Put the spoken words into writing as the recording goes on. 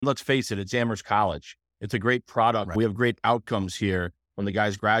Let's face it, it's Amherst College. It's a great product. Right. We have great outcomes here when the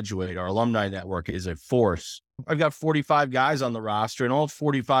guys graduate. Our alumni network is a force. I've got 45 guys on the roster, and all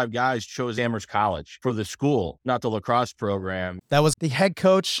 45 guys chose Amherst College for the school, not the lacrosse program. That was the head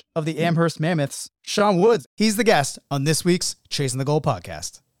coach of the Amherst Mammoths, Sean Woods. He's the guest on this week's Chasing the Goal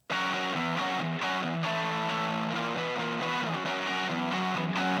podcast.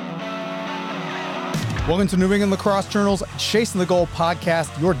 Welcome to New England Lacrosse Journal's Chasing the Goal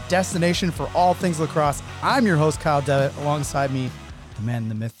podcast, your destination for all things lacrosse. I'm your host, Kyle Devitt. Alongside me, the man,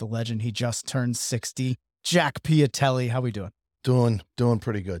 the myth, the legend. He just turned 60. Jack Piatelli. How we doing? Doing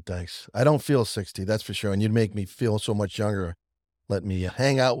pretty good, thanks. I don't feel 60, that's for sure. And you'd make me feel so much younger. Let me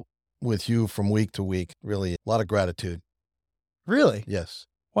hang out with you from week to week. Really, a lot of gratitude. Really? Yes.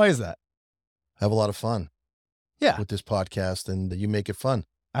 Why is that? I have a lot of fun. Yeah. With this podcast, and you make it fun.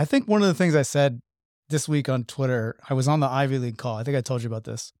 I think one of the things I said this week on Twitter, I was on the Ivy League call. I think I told you about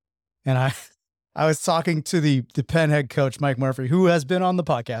this. And I was talking to the Penn head coach, Mike Murphy, who has been on the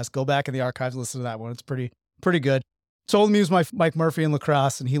podcast. Go back in the archives, listen to that one. It's pretty good. Told him he was my Mike Murphy in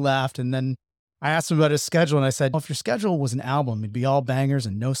lacrosse, and he laughed. And then I asked him about his schedule, and I said, well, if your schedule was an album, it'd be all bangers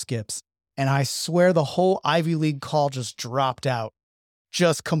and no skips. And I swear the whole Ivy League call just dropped out.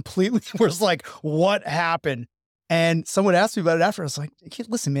 Just completely was like, what happened? And someone asked me about it after. I was like,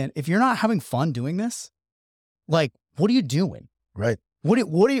 listen, man, if you're not having fun doing this, like, what are you doing? Right. What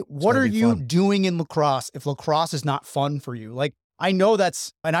are you doing in lacrosse if lacrosse is not fun for you? Like, I know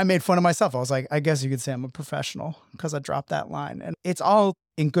and I made fun of myself. I was like, I guess you could say I'm a professional because I dropped that line. And it's all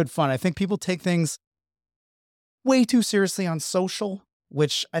in good fun. I think people take things way too seriously on social,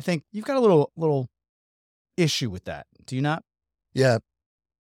 which I think you've got a little issue with that. Do you not? Yeah.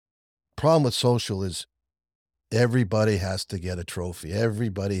 Problem with social is everybody has to get a trophy.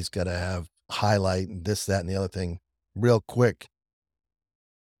 Everybody's got to have highlight and this, that, and the other thing real quick.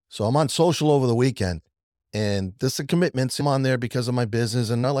 So I'm on social over the weekend, and this is commitments. I'm on there because of my business,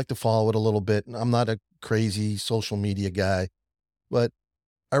 and I like to follow it a little bit. I'm not a crazy social media guy, but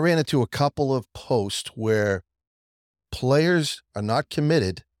I ran into a couple of posts where players are not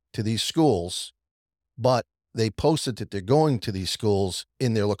committed to these schools, but they posted that they're going to these schools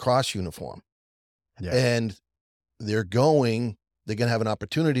in their lacrosse uniform. Yeah. And they're going to have an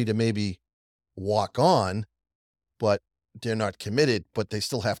opportunity to maybe walk on, but they're not committed, but they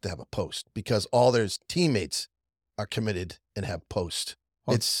still have to have a post because all their teammates are committed and have post.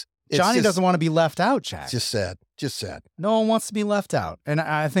 Well, it's Johnny doesn't want to be left out, Jack. It's just sad. No one wants to be left out. And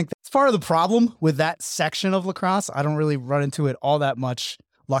I think that's part of the problem with that section of lacrosse. I don't really run into it all that much.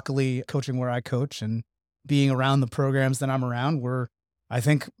 Luckily, coaching where I coach and being around the programs that I'm around, we're, I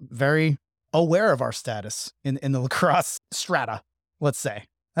think, very aware of our status in the lacrosse strata, let's say.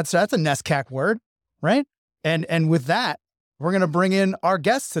 That's a NESCAC word, right? And with that, we're going to bring in our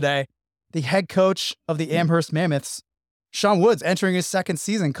guest today, the head coach of the Amherst Mammoths, Sean Woods, entering his second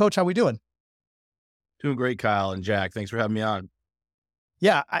season. Coach, how we doing? Doing great, Kyle and Jack. Thanks for having me on.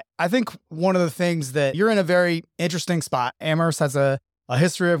 Yeah, I think one of the things that you're in a very interesting spot. Amherst has a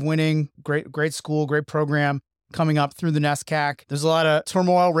history of winning, great school, great program coming up through the NESCAC. There's a lot of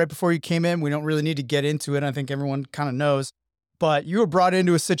turmoil right before you came in. We don't really need to get into it. I think everyone kind of knows. But you were brought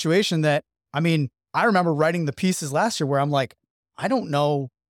into a situation that, I remember writing the pieces last year where I'm like, I don't know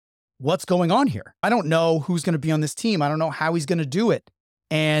what's going on here. I don't know who's going to be on this team. I don't know how he's going to do it.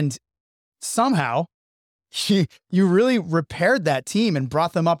 And somehow you really repaired that team and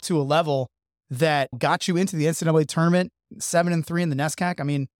brought them up to a level that got you into the NCAA tournament, 7-3 in the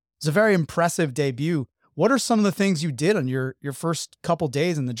NESCAC. It's a very impressive debut. What are some of the things you did on your first couple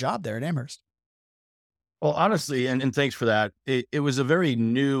days in the job there at Amherst? Well, honestly, and thanks for that, it was a very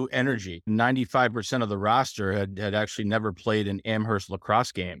new energy. 95% of the roster had actually never played an Amherst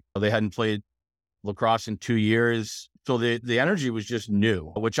lacrosse game. They hadn't played lacrosse in 2 years. So the energy was just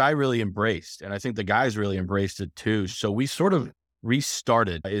new, which I really embraced. And I think the guys really embraced it too. So we sort of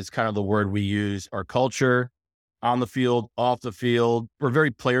restarted is kind of the word we use. Our culture on the field, off the field. We're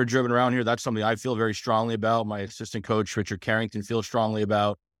very player driven around here. That's something I feel very strongly about. My assistant coach, Richard Carrington, feels strongly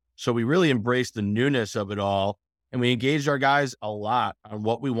about. So we really embraced the newness of it all. And we engaged our guys a lot on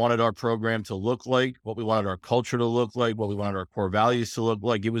what we wanted our program to look like, what we wanted our culture to look like, what we wanted our core values to look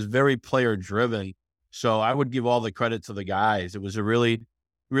like. It was very player driven. So I would give all the credit to the guys. It was a really,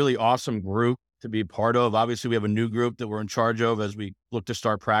 really awesome group to be a part of. Obviously, we have a new group that we're in charge of as we look to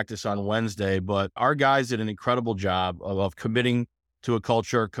start practice on Wednesday. But our guys did an incredible job of committing to a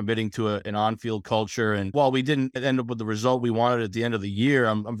culture, committing to an on-field culture. And while we didn't end up with the result we wanted at the end of the year,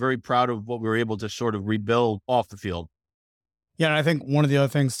 I'm very proud of what we were able to sort of rebuild off the field. Yeah, and I think one of the other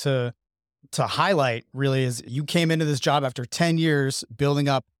things to highlight really is you came into this job after 10 years building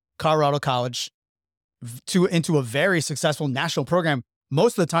up Colorado College into a very successful national program,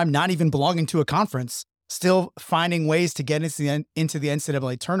 most of the time not even belonging to a conference, still finding ways to get into the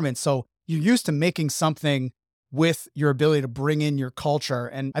NCAA tournament. So you're used to making something with your ability to bring in your culture.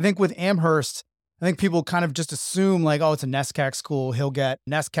 And I think with Amherst, I think people kind of just assume like, oh, it's a NESCAC school. He'll get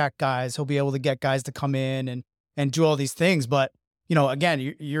NESCAC guys. He'll be able to get guys to come in and do all these things. But, you know,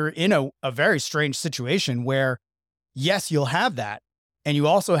 again, you're in a very strange situation where, yes, you'll have that. And you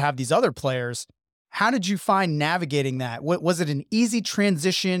also have these other players. How did you find navigating that? Was it an easy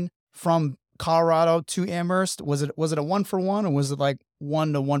transition from Colorado to Amherst? Was it a 1-for-1 or was it like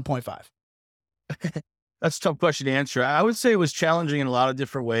 1 to 1.5? That's a tough question to answer. I would say it was challenging in a lot of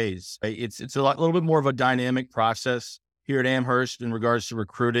different ways. It's a little bit more of a dynamic process here at Amherst in regards to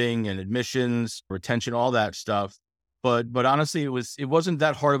recruiting and admissions, retention, all that stuff. But honestly, it wasn't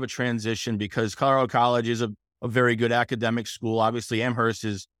that hard of a transition because Colorado College is a very good academic school. Obviously, Amherst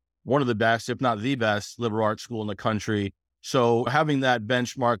is one of the best, if not the best, liberal arts school in the country. So having that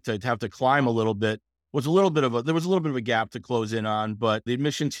benchmark to have to climb a little bit was there was a little bit of a gap to close in on, but the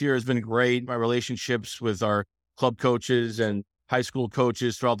admissions here has been great. My relationships with our club coaches and high school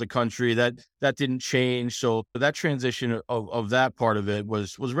coaches throughout the country, that didn't change. So that transition of that part of it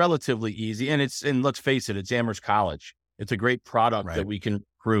was relatively easy. And let's face it, it's Amherst College. It's a great product that we can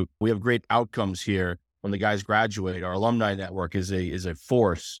recruit. We have great outcomes here when the guys graduate. Our alumni network is a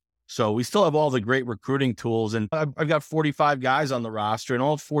force. So we still have all the great recruiting tools. And I've got 45 guys on the roster, and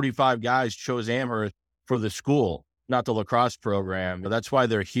all 45 guys chose Amherst for the school, not the lacrosse program. But that's why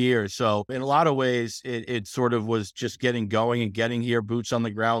they're here. So in a lot of ways, it sort of was just getting going and getting here, boots on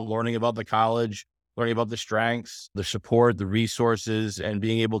the ground, learning about the college, learning about the strengths, the support, the resources, and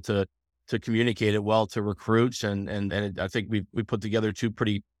being able to communicate it well to recruits. And I think we put together two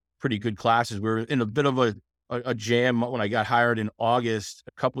pretty good classes. We were in a bit of a jam when I got hired in August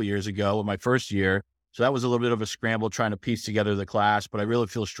a couple of years ago, my first year. So that was a little bit of a scramble trying to piece together the class, but I really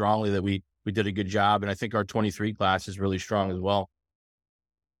feel strongly that we did a good job. And I think our 23 class is really strong as well.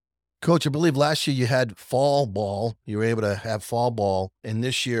 Coach, I believe last year you had fall ball. You were able to have fall ball. And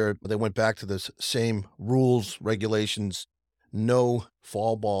this year they went back to the same rules, regulations, no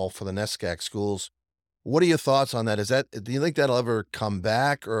fall ball for the NESCAC schools. What are your thoughts on that? Do you think that'll ever come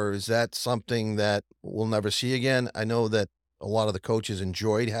back, or is that something that we'll never see again? I know that a lot of the coaches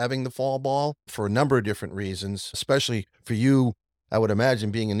enjoyed having the fall ball for a number of different reasons, especially for you. I would imagine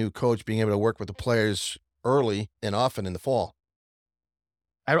being a new coach, being able to work with the players early and often in the fall.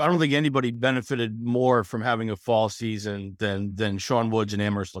 I don't think anybody benefited more from having a fall season than Sean Woods and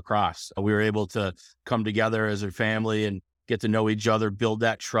Amherst Lacrosse. We were able to come together as a family and get to know each other, build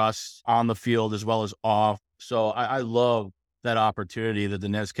that trust on the field as well as off. So I love that opportunity that the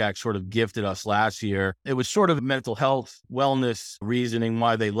NESCAC sort of gifted us last year. It was sort of mental health, wellness reasoning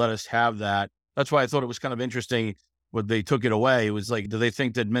why they let us have that. That's why I thought it was kind of interesting when they took it away. It was like, do they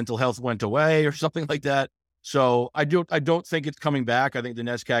think that mental health went away or something like that? So I don't think it's coming back. I think the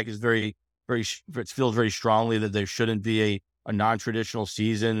NESCAC is it feels very strongly that there shouldn't be a non-traditional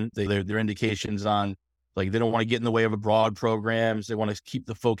season. Their indications on, like, they don't want to get in the way of broad programs. They want to keep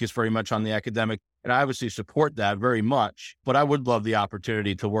the focus very much on the academic. And I obviously support that very much, but I would love the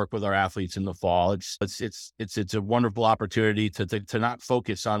opportunity to work with our athletes in the fall. It's a wonderful opportunity to not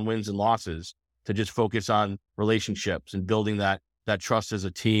focus on wins and losses, to just focus on relationships and building that trust as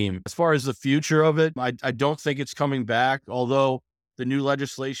a team. As far as the future of it, I don't think it's coming back, although the new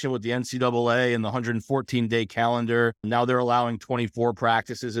legislation with the NCAA and the 114-day calendar, now they're allowing 24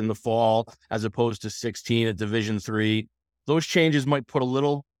 practices in the fall as opposed to 16 at Division III. Those changes might put a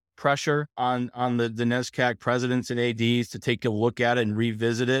little pressure on the NESCAC presidents and ADs to take a look at it and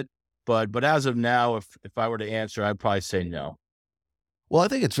revisit it. But as of now, if I were to answer, I'd probably say no. Well, I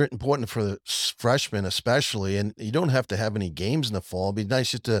think it's very important for the freshmen especially, and you don't have to have any games in the fall. It'd be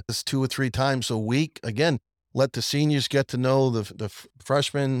nice just to 2 or 3 times a week. Again, let the seniors get to know the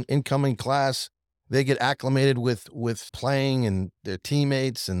freshman incoming class. They get acclimated with playing and their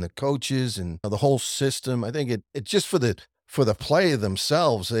teammates and the coaches and the whole system. I think it's just for the play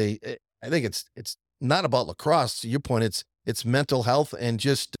themselves. I think it's not about lacrosse. To your point, it's mental health and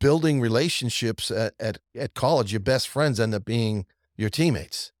just building relationships at college. Your best friends end up being your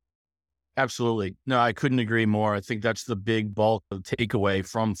teammates. Absolutely. No, I couldn't agree more. I think that's the big bulk of the takeaway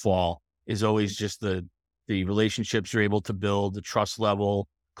from fall is always just the relationships you're able to build, the trust level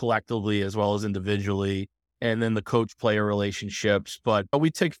collectively as well as individually, and then the coach-player relationships. But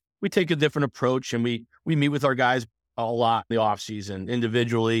we take a different approach, and we meet with our guys a lot in the off season,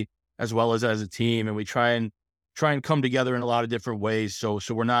 individually as well as a team, and we try and try and come together in a lot of different ways. So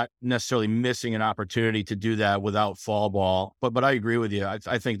we're not necessarily missing an opportunity to do that without fall ball. But I agree with you.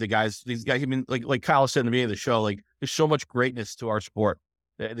 I think these guys, I mean, like Kyle said in the beginning of the show, like there's so much greatness to our sport.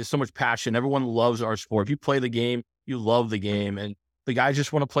 There's so much passion. Everyone loves our sport. If you play the game, you love the game. And the guys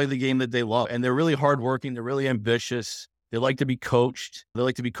just want to play the game that they love. And they're really hardworking. They're really ambitious. They like to be coached. They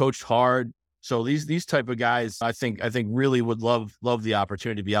like to be coached hard. So these type of guys, I think really would love the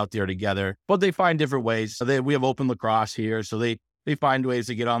opportunity to be out there together. But they find different ways. We have open lacrosse here, so they find ways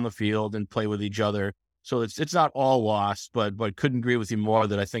to get on the field and play with each other. So it's not all lost, but couldn't agree with you more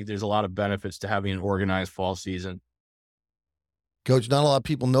that I think there's a lot of benefits to having an organized fall season. Coach, not a lot of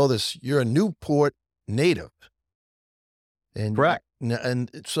people know this. You're a Newport native. And correct. And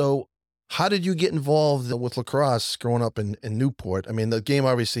so how did you get involved with lacrosse growing up in Newport? I mean, the game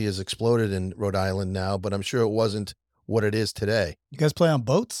obviously has exploded in Rhode Island now, but I'm sure it wasn't what it is today. You guys play on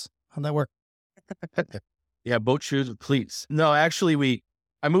boats? How'd that work? Yeah, boat shoes with cleats. No, actually,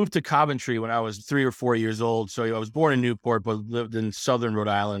 I moved to Coventry when I was 3 or 4 years old. So I was born in Newport, but lived in southern Rhode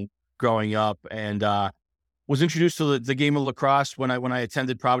Island growing up, and was introduced to the game of lacrosse when I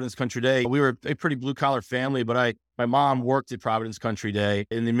attended Providence Country Day. We were a pretty blue collar family, but my mom worked at Providence Country Day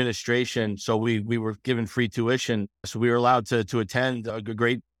in the administration, so we were given free tuition, so we were allowed to attend a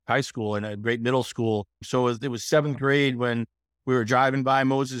great high school and a great middle school. So it was 7th grade when we were driving by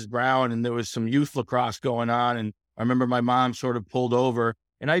Moses Brown, and there was some youth lacrosse going on, and I remember my mom sort of pulled over,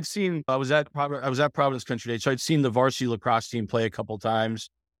 and I was at Providence Country Day, so I'd seen the varsity lacrosse team play a couple times.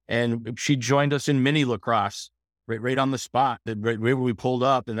 And she joined us in mini lacrosse right on the spot, right where we pulled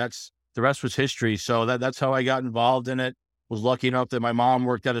up, and the rest was history. So that's how I got involved in it. Was lucky enough that my mom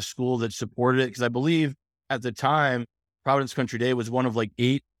worked at a school that supported it, because I believe at the time Providence Country Day was one of like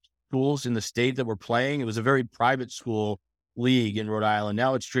 8 schools in the state that were playing. It was a very private school league in Rhode Island.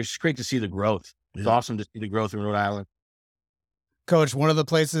 Now it's just great to see the growth. It's awesome to see the growth in Rhode Island. Coach, one of the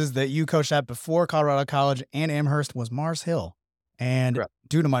places that you coached at before Colorado College and Amherst was Mars Hill. And correct.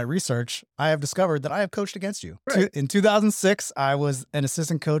 Due to my research, I have discovered that I have coached against you. Right. In 2006, I was an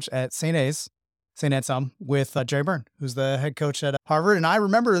assistant coach at St. Anselm with Jerry Byrne, who's the head coach at Harvard. And I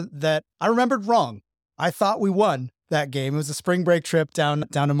remembered wrong. I thought we won that game. It was a spring break trip down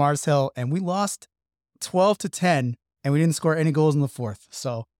to Mars Hill, and we lost 12-10, and we didn't score any goals in the 4th.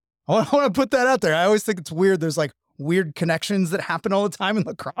 So I want to put that out there. I always think it's weird. There's like weird connections that happen all the time in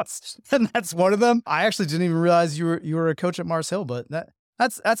lacrosse, and that's one of them. I actually didn't even realize you were a coach at Mars Hill, but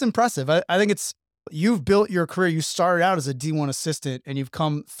that's impressive. I think you've built your career. You started out as a D1 assistant, and you've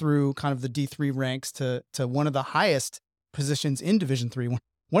come through kind of the D3 ranks to one of the highest positions in Division III,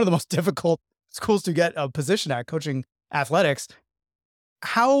 one of the most difficult schools to get a position at, coaching athletics.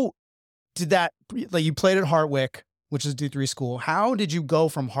 How did that, like, you played at Hartwick, which is a D3 school. How did you go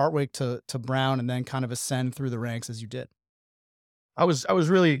from Hartwick to Brown and then kind of ascend through the ranks as you did? I was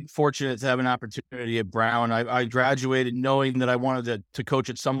really fortunate to have an opportunity at Brown. I graduated knowing that I wanted to coach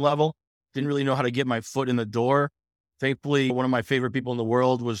at some level. Didn't really know how to get my foot in the door. Thankfully, one of my favorite people in the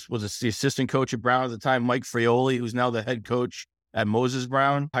world was the assistant coach at Brown at the time, Mike Frioli, who's now the head coach at Moses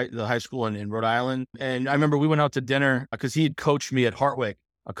Brown, the high school in Rhode Island. And I remember we went out to dinner because he had coached me at Hartwick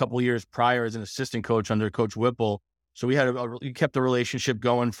a couple of years prior as an assistant coach under Coach Whipple. So we kept the relationship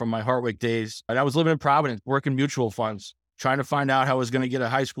going from my Hartwick days. And I was living in Providence, working mutual funds, trying to find out how I was going to get a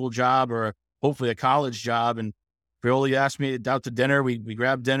high school job or hopefully a college job. And Frioli asked me out to dinner. We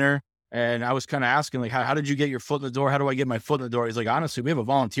grabbed dinner, and I was kind of asking, like, how did you get your foot in the door? How do I get my foot in the door? He's like, honestly, we have a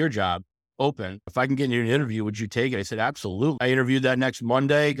volunteer job open. If I can get you an interview, would you take it? I said, absolutely. I interviewed that next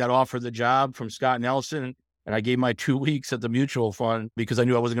Monday, got offered the job from Scott Nelson, and I gave my 2 weeks at the mutual fund because I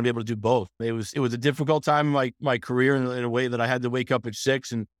knew I wasn't going to be able to do both. It was a difficult time in my career in a way that I had to wake up at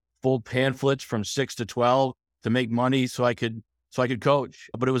 6 and fold pamphlets from 6 to 12 to make money so I could coach.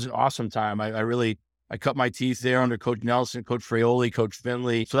 But it was an awesome time. I cut my teeth there under Coach Nelson, Coach Frioli, Coach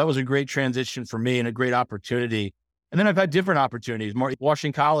Finley. So that was a great transition for me and a great opportunity. And then I've had different opportunities.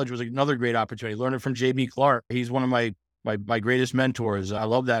 Washington College was another great opportunity, learning from J.B. Clark. He's one of my greatest mentors. I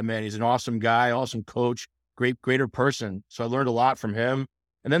love that man. He's an awesome guy, awesome coach, greater person. So I learned a lot from him.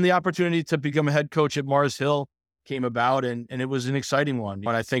 And then the opportunity to become a head coach at Mars Hill came about, and it was an exciting one.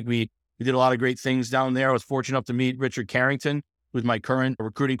 And I think we did a lot of great things down there. I was fortunate enough to meet Richard Carrington, who's my current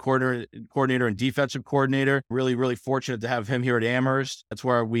recruiting coordinator and defensive coordinator. Really, really fortunate to have him here at Amherst. That's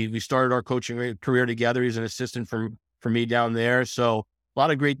where we started our coaching career together. He's an assistant for me down there. So a lot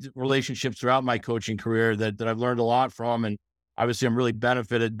of great relationships throughout my coaching career that I've learned a lot from. And obviously I'm really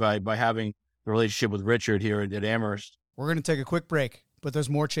benefited by having the relationship with Richard here at Amherst. We're going to take a quick break, but there's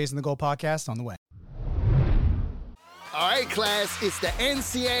more Chasing the Goal podcast on the way. All right, class, it's the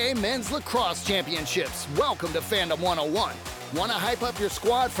NCAA Men's Lacrosse Championships. Welcome to Fandom 101. Want to hype up your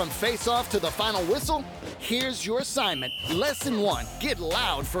squad from face-off to the final whistle? Here's your assignment. Lesson 1, get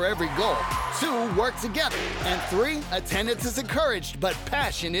loud for every goal. 2, work together. And 3, attendance is encouraged, but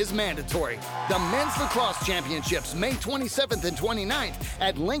passion is mandatory. The Men's Lacrosse Championships, May 27th and 29th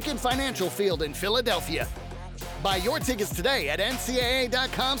at Lincoln Financial Field in Philadelphia. Buy your tickets today at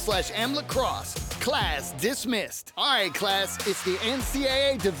ncaa.com/mlacrosse. Class dismissed. All right, class, it's the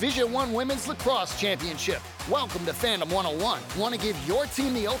NCAA Division I Women's Lacrosse Championship. Welcome to Fandom 101. Want to give your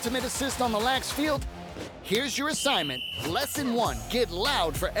team the ultimate assist on the lax field? Here's your assignment. Lesson 1, get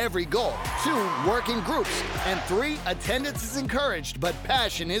loud for every goal. 2, work in groups. And 3, attendance is encouraged, but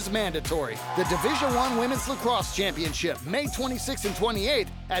passion is mandatory. The Division I Women's Lacrosse Championship, May 26th and 28th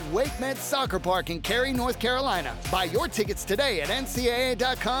at Wake Med Soccer Park in Cary, North Carolina. Buy your tickets today at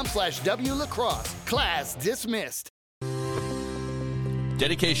ncaa.com/wlacrosse. Class dismissed.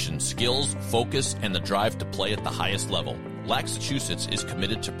 Dedication, skills, focus, and the drive to play at the highest level. Laxachusetts is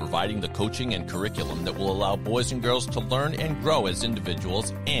committed to providing the coaching and curriculum that will allow boys and girls to learn and grow as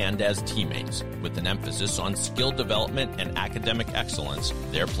individuals and as teammates. With an emphasis on skill development and academic excellence,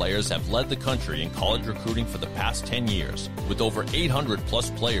 their players have led the country in college recruiting for the past 10 years. With over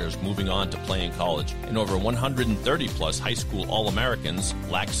 800-plus players moving on to play in college and over 130-plus high school All-Americans,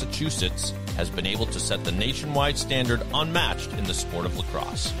 Laxachusetts has been able to set the nationwide standard unmatched in the sport of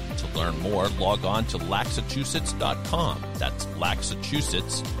lacrosse. To learn more, log on to laxachusetts.com. That's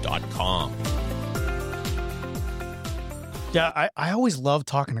laxachusetts.com. Yeah, I always love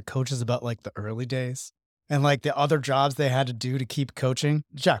talking to coaches about like the early days and like the other jobs they had to do to keep coaching.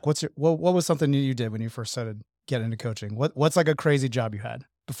 Jack, what was something you did when you first started getting into coaching? What's like a crazy job you had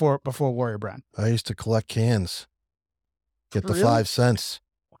before Warrior Brand? I used to collect cans, get the Really? 5 cents.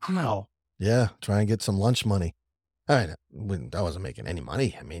 Wow. Yeah, try and get some lunch money. I wasn't making any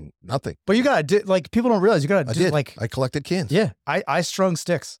money. I mean, nothing. But you gotta do, like, people don't realize you gotta I do did. like, I collected cans. yeah, I strung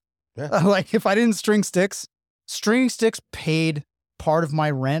sticks. Yeah. Like if I didn't string sticks paid part of my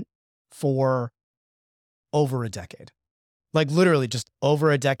rent for over a decade. Like literally just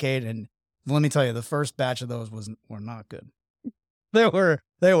over a decade. And let me tell you, the first batch of those were not good. They were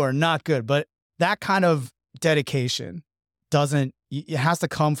not good. But that kind of dedication it has to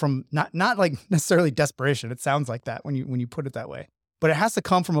come from not like necessarily desperation. It sounds like that when you put it that way, but it has to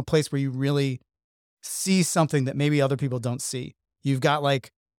come from a place where you really see something that maybe other people don't see. You've got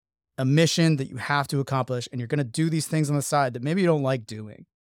like a mission that you have to accomplish, and you're going to do these things on the side that maybe you don't like doing,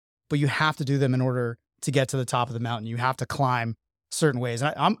 but you have to do them in order to get to the top of the mountain. You have to climb certain ways.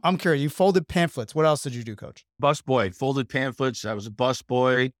 And I'm curious, you folded pamphlets. What else did you do, Coach? Busboy, folded pamphlets. I was a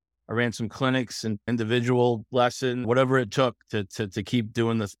busboy. I ran some clinics and individual lesson, whatever it took to keep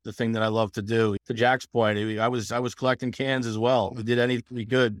doing the thing that I love to do. To Jack's point, I was collecting cans as well. We did anything we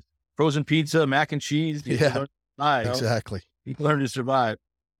could. Frozen pizza, mac and cheese. Yeah, survive, exactly. You learn to survive.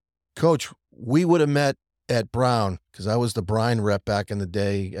 Coach, we would have met at Brown because I was the Brine rep back in the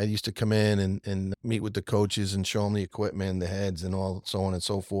day. I used to come in and meet with the coaches and show them the equipment, the heads, and all so on and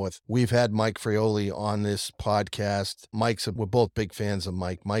so forth. We've had Mike Fraioli on this podcast. We're both big fans of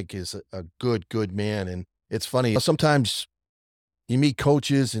Mike. Mike is a good man. And it's funny, sometimes you meet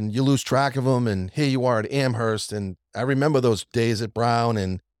coaches and you lose track of them, and here you are at Amherst. And I remember those days at Brown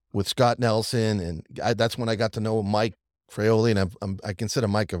and with Scott Nelson. And that's when I got to know Mike Fraioli, and I consider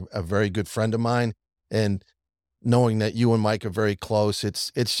Mike a very good friend of mine. And knowing that you and Mike are very close,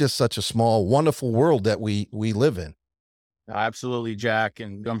 it's just such a small, wonderful world that we live in. Absolutely, Jack.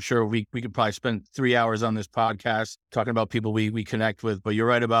 And I'm sure we could probably spend 3 hours on this podcast talking about people we connect with. But you're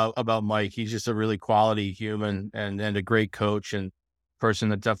right about Mike. He's just a really quality human and a great coach and person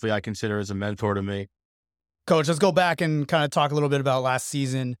that definitely I consider as a mentor to me. Coach, let's go back and kind of talk a little bit about last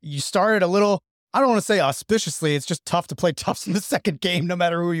season. You started a little, I don't want to say auspiciously. It's just tough to play Tufts in the second game, no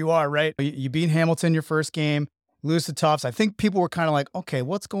matter who you are, right? You beat Hamilton your first game, lose to Tufts. I think people were kind of like, okay,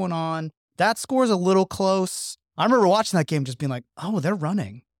 what's going on? That score's a little close. I remember watching that game just being like, oh, they're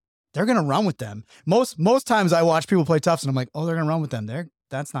running. They're going to run with them. Most times I watch people play Tufts and I'm like, oh, they're going to run with them.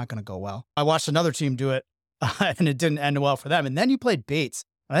 That's not going to go well. I watched another team do it and it didn't end well for them. And then you played Bates.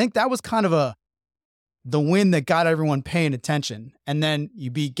 I think that was kind of the win that got everyone paying attention. And then you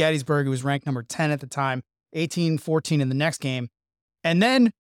beat Gettysburg, who was ranked number 10 at the time, 18-14 in the next game. And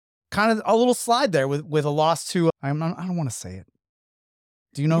then kind of a little slide there with a loss to, I don't want to say it.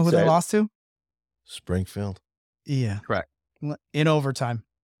 Do you know who they lost to? Springfield. Yeah. Correct. In overtime.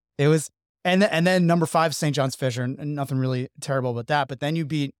 It was, and then number 5, St. John's Fisher, and nothing really terrible about that. But then you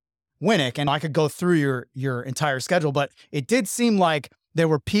beat Winnick, and I could go through your entire schedule, but it did seem like there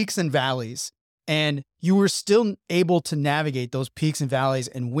were peaks and valleys And you were still able to navigate those peaks and valleys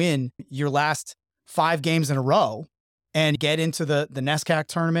and win your last 5 games in a row and get into the NESCAC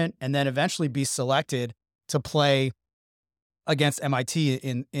tournament and then eventually be selected to play against MIT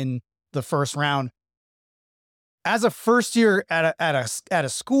in the first round. As a first year at a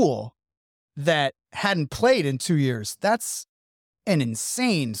school that hadn't played in 2 years, that's an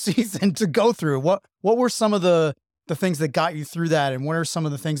insane season to go through. What were some of the things that got you through that, and what are some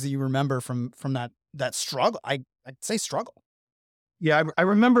of the things that you remember from that struggle? I'd say struggle. Yeah, I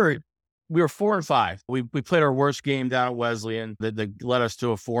remember we were 4-5. We played our worst game down at Wesleyan that led us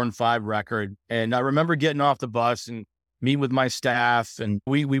to a 4-5 record. And I remember getting off the bus and meeting with my staff, and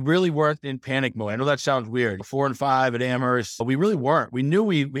we really weren't in panic mode. I know that sounds weird. 4-5 at Amherst, but we really weren't. We knew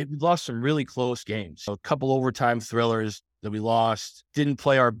we lost some really close games. So a couple overtime thrillers that we lost, didn't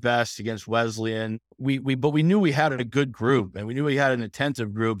play our best against Wesleyan. But we knew we had a good group, and we knew we had an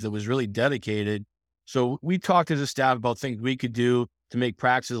attentive group that was really dedicated. So we talked as a staff about things we could do to make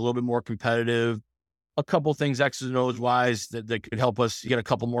practice a little bit more competitive. A couple things X's and O's wise that could help us get a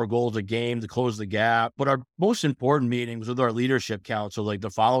couple more goals a game to close the gap. But our most important meeting was with our leadership council. Like the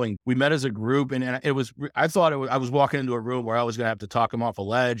following, we met as a group, and I was walking into a room where I was going to have to talk them off a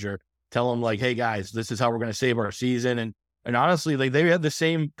ledge or tell them like, hey guys, this is how we're going to save our season. And honestly, like they had the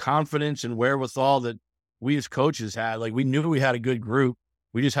same confidence and wherewithal that we as coaches had. Like we knew we had a good group.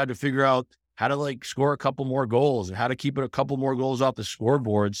 We just had to figure out how to like score a couple more goals and how to keep it a couple more goals off the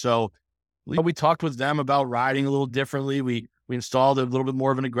scoreboard. So we talked with them about riding a little differently. We installed a little bit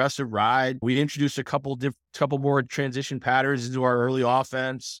more of an aggressive ride. We introduced a couple more transition patterns into our early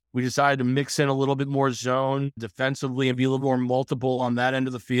offense. We decided to mix in a little bit more zone defensively and be a little more multiple on that end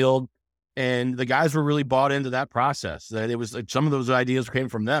of the field. And the guys were really bought into that process. That it was like some of those ideas came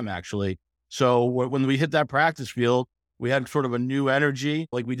from them actually. So when we hit that practice field, we had sort of a new energy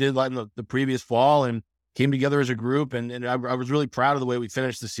like we did like in the previous fall, and came together as a group. And I was really proud of the way we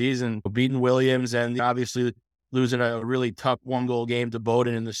finished the season, beating Williams and obviously losing a really tough 1-goal game to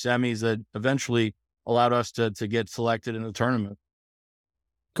Bowdoin in the semis that eventually allowed us to get selected in the tournament.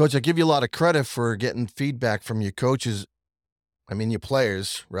 Coach, I give you a lot of credit for getting feedback from your coaches. I mean, your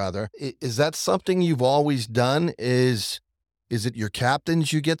players, rather. Is that something you've always done? Is it your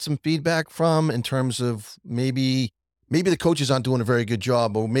captains you get some feedback from in terms of maybe the coaches aren't doing a very good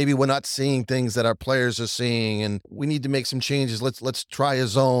job, or maybe we're not seeing things that our players are seeing and we need to make some changes. Let's try a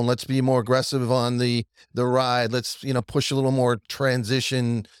zone. Let's be more aggressive on the ride. Let's, push a little more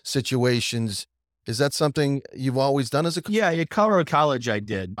transition situations. Is that something you've always done as a coach? Yeah, at Colorado College, I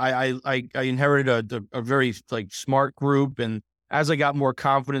did. I inherited a very smart group, and as I got more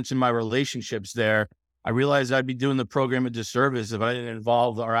confidence in my relationships there, I realized I'd be doing the program a disservice if I didn't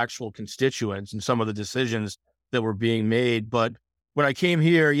involve our actual constituents in some of the decisions that were being made. But when I came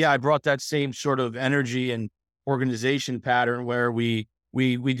here, I brought that same sort of energy and organization pattern where we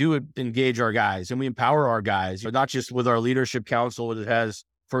do engage our guys and we empower our guys, not just with our leadership council that has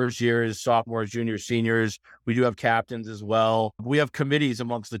first years, sophomores, juniors, seniors. We do have captains as well. We have committees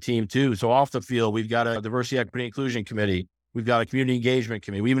amongst the team too. So off the field, we've got a diversity, equity, inclusion committee. We've got a community engagement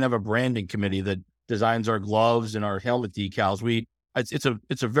committee. We even have a branding committee that designs our gloves and our helmet decals.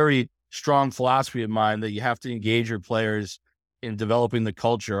 It's a very strong philosophy of mine that you have to engage your players in developing the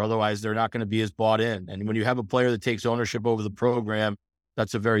culture. Otherwise, they're not going to be as bought in. And when you have a player that takes ownership over the program,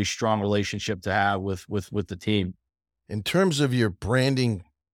 that's a very strong relationship to have with the team. In terms of your branding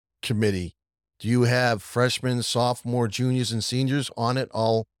committee, do you have freshmen, sophomore, juniors, and seniors on it,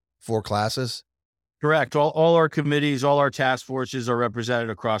 all 4 classes? Correct. All our committees, all our task forces are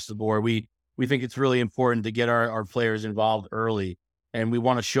represented across the board. We think it's really important to get our players involved early. And we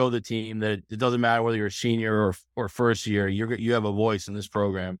want to show the team that it doesn't matter whether you're a senior or first year, you have a voice in this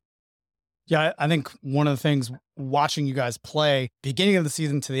program. Yeah, I think one of the things watching you guys play, beginning of the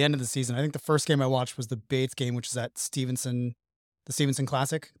season to the end of the season, I think the first game I watched was the Bates game, which is at Stevenson, the Stevenson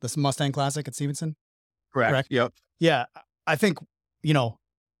Classic, the Mustang Classic at Stevenson. Correct. Yep. Yeah, I think,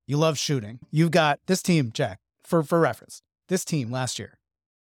 you love shooting. You've got this team, Jack, for reference, this team last year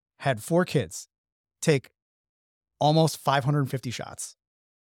had 4 kids take almost 550 shots.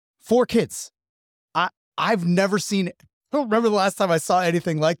 4 kids. I've never seen, I don't remember the last time I saw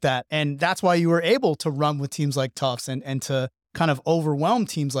anything like that. And that's why you were able to run with teams like Tufts and to kind of overwhelm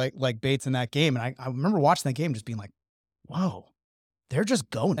teams like Bates in that game. And I remember watching that game just being like, whoa, they're just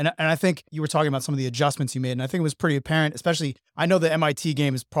going. And I think you were talking about some of the adjustments you made. And I think it was pretty apparent, especially, I know the MIT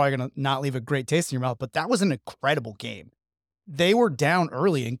game is probably going to not leave a great taste in your mouth, but that was an incredible game. They were down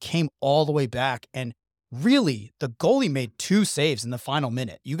early and came all the way back. And really, the goalie made 2 saves in the final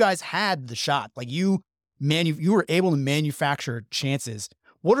minute. You guys had the shot. Like you were able to manufacture chances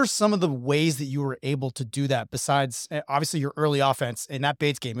What are some of the ways that you were able to do that besides obviously your early offense? In that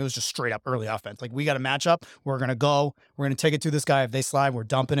Bates game, it was just straight up early offense. Like, we got a matchup. We're going to take it to this guy. If they slide, we're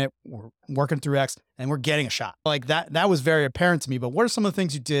dumping it. We're working through X and we're getting a shot. Like that was very apparent to me. But what are some of the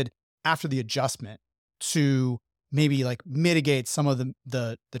things you did after the adjustment to maybe like mitigate some of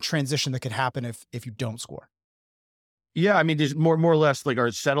the transition that could happen if you don't score? Yeah, I mean, there's more or less like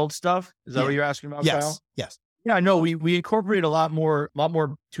our settled stuff. Is that what you're asking about, Kyle? Yes. Yeah, no, we incorporate a lot more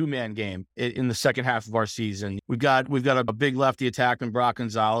two-man game in the second half of our season. We've got a big lefty attackman, Brock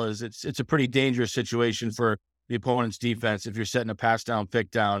Gonzalez. It's a pretty dangerous situation for the opponent's defense if you're setting a pass down,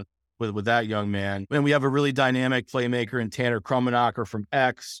 pick down with that young man. And we have a really dynamic playmaker in Tanner Krummenacher from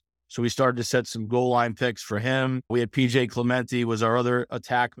X. So we started to set some goal line picks for him. We had PJ Clemente was our other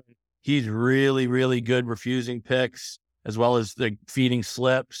attackman. He's really, really good refusing picks as well as the feeding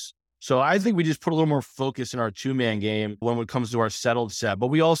slips. So I think we just put a little more focus in our two-man game when it comes to our settled set. But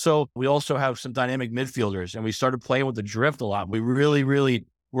we also have some dynamic midfielders, and we started playing with the drift a lot. We really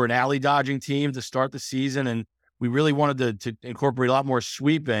were an alley dodging team to start the season, and we really wanted to incorporate a lot more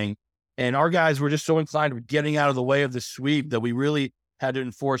sweeping. And our guys were just so inclined to getting out of the way of the sweep that we really had to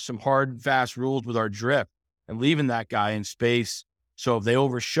enforce some hard, fast rules with our drift and leaving that guy in space. So if they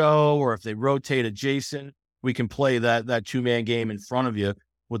overshow or if they rotate adjacent, we can play that two-man game in front of you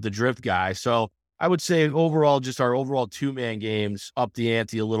with the drift guy. So I would say overall, just our overall two-man games up the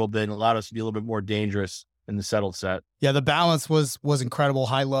ante a little bit and allowed us to be a little bit more dangerous in the settled set. Yeah, the balance was incredible,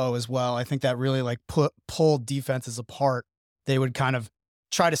 high-low as well. I think that really like pulled defenses apart. They would kind of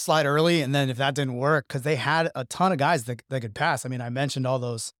try to slide early, and then if that didn't work, because they had a ton of guys that could pass. I mean, I mentioned all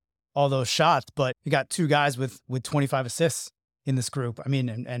those shots, but you got two guys with 25 assists in this group. I mean,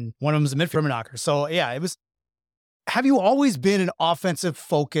 and one of them is a midfielder. So yeah, it was. Have you always been an offensive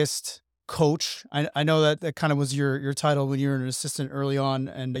focused coach? I know that kind of was your title when you were an assistant early on,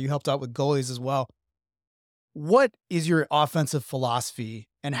 and you helped out with goalies as well. What is your offensive philosophy,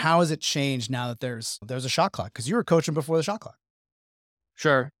 and how has it changed now that there's a shot clock? Because you were coaching before the shot clock.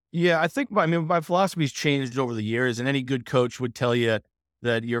 Sure. Yeah, I think my philosophy's changed over the years, and any good coach would tell you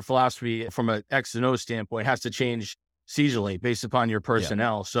that your philosophy from an X and O standpoint has to change seasonally based upon your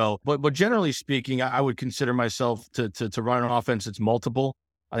personnel. Yeah. So, but generally speaking, I would consider myself to run an offense that's multiple.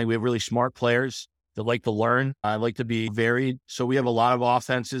 I think we have really smart players that like to learn. I like to be varied. So we have a lot of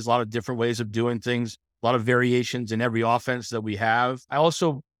offenses, a lot of different ways of doing things, a lot of variations in every offense that we have.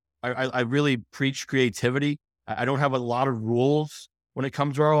 I really preach creativity. I don't have a lot of rules when it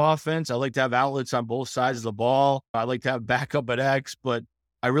comes to our offense. I like to have outlets on both sides of the ball. I like to have backup at X, but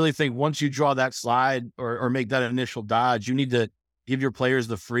I really think once you draw that slide or make that initial dodge, you need to give your players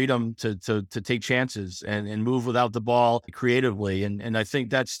the freedom to take chances and move without the ball creatively. And I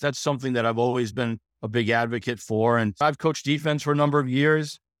think that's something that I've always been a big advocate for. And I've coached defense for a number of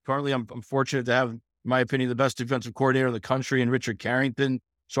years. Currently, I'm fortunate to have, in my opinion, the best defensive coordinator in the country in Richard Carrington.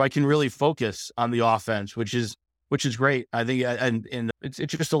 So I can really focus on the offense, which is great. I think, and it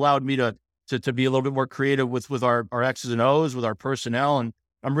just allowed me to be a little bit more creative with our X's and O's, with our personnel. And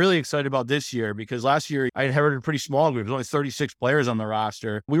I'm really excited about this year because last year I inherited a pretty small group. There's only 36 players on the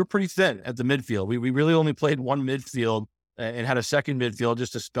roster. We were pretty thin at the midfield. We really only played one midfield and had a second midfield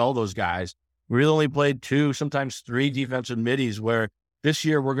just to spell those guys. We really only played 2, sometimes 3 defensive middies, where this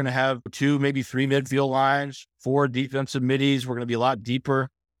year we're going to have 2, maybe 3 midfield lines, 4 defensive middies. We're going to be a lot deeper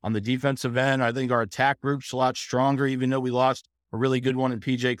on the defensive end. I think our attack group's a lot stronger, even though we lost a really good one in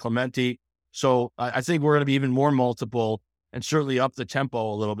PJ Clemente. So I think we're going to be even more multiple and certainly up the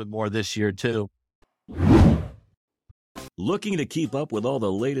tempo a little bit more this year, too. Looking to keep up with all the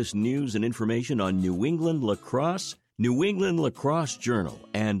latest news and information on New England lacrosse? New England Lacrosse Journal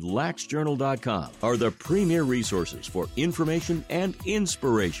and laxjournal.com are the premier resources for information and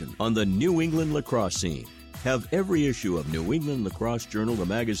inspiration on the New England lacrosse scene. Have every issue of New England Lacrosse Journal, the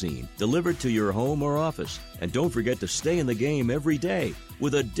magazine, delivered to your home or office. And don't forget to stay in the game every day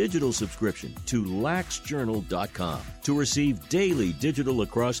with a digital subscription to laxjournal.com to receive daily digital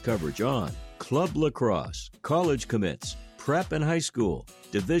lacrosse coverage on club lacrosse, college commits, prep and high school,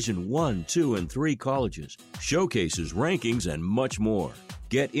 Division 1, 2, and 3 colleges, showcases, rankings, and much more.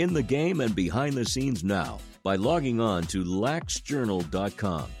 Get in the game and behind the scenes now by logging on to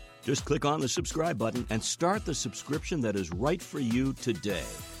laxjournal.com. Just click on the subscribe button and start the subscription that is right for you today.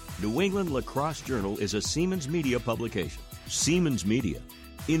 New England Lacrosse Journal is a Siemens Media publication. Siemens Media.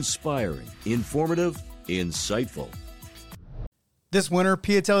 Inspiring, informative, insightful. This winter,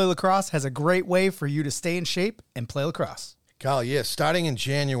 Piatelli Lacrosse has a great way for you to stay in shape and play lacrosse. Kyle, yes, starting in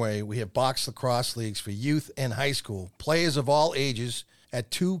January, we have box lacrosse leagues for youth and high school, players of all ages at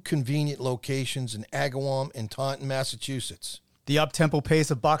 2 convenient locations in Agawam and Taunton, Massachusetts. The up-tempo pace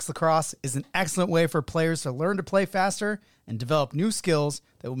of box lacrosse is an excellent way for players to learn to play faster and develop new skills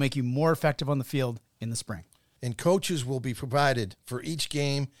that will make you more effective on the field in the spring. And coaches will be provided for each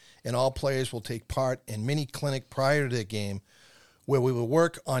game, and all players will take part in mini clinic prior to the game where we will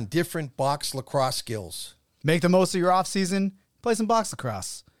work on different box lacrosse skills. Make the most of your off-season, play some box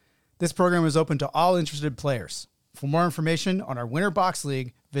lacrosse. This program is open to all interested players. For more information on our Winter Box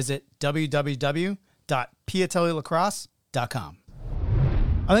League, visit www.piatellilacrosse.com.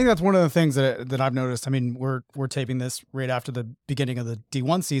 I think that's one of the things that I've noticed. I mean, we're taping this right after the beginning of the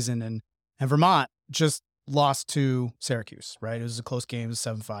D1 season, and Vermont just lost to Syracuse, right? It was a close game, it was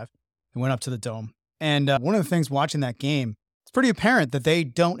 7-5. It went up to the Dome. And one of the things watching that game, it's pretty apparent that they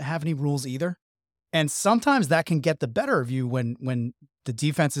don't have any rules either. And sometimes that can get the better of you when the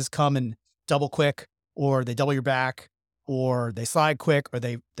defenses come and double quick, or they double your back, or they slide quick, or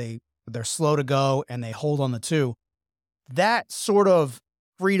they're slow to go and they hold on the two. That sort of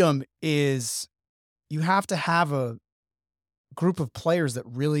freedom is, you have to have a group of players that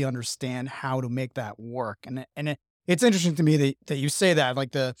really understand how to make that work. And it's interesting to me that you say that,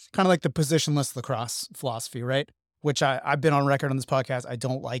 like the kind of like the positionless lacrosse philosophy, right? Which I've been on record on this podcast. I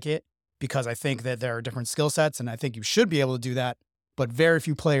don't like it because I think that there are different skill sets, and I think you should be able to do that, but very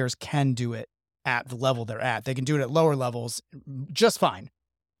few players can do it at the level they're at. They can do it at lower levels just fine.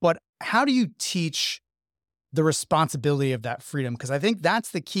 But how do you teach the responsibility of that freedom? Because I think that's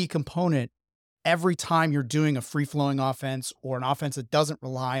the key component every time you're doing a free-flowing offense or an offense that doesn't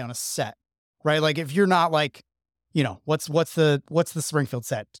rely on a set, right? Like if you're not like, you know, what's the Springfield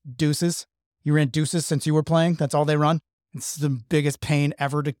set? Deuces? You ran deuces since you were playing? That's all they run? It's the biggest pain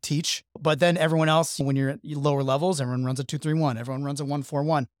ever to teach. But then everyone else, when you're at lower levels, everyone runs a 2-3-1. Everyone runs a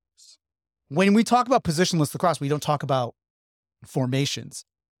 1-4-1. When we talk about positionless lacrosse, we don't talk about formations.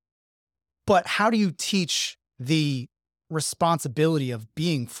 But how do you teach the responsibility of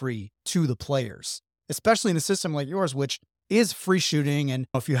being free to the players, especially in a system like yours, which is free shooting, and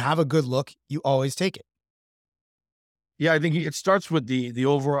if you have a good look, you always take it? Yeah, I think it starts with the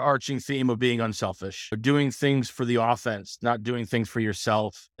overarching theme of being unselfish, doing things for the offense, not doing things for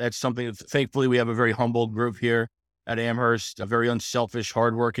yourself. That's something that, thankfully, we have a very humble group here at Amherst, a very unselfish,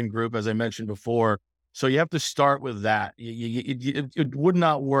 hardworking group, as I mentioned before. So you have to start with that. It would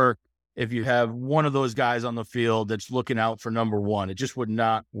not work if you have one of those guys on the field that's looking out for number one. It just would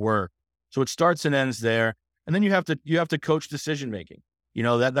not work. So it starts and ends there. And then you have to coach decision-making. You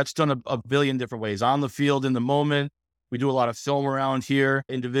know, that's done a billion different ways. On the field, in the moment, we do a lot of film around here,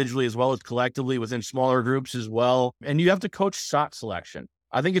 individually as well as collectively within smaller groups as well. And you have to coach shot selection.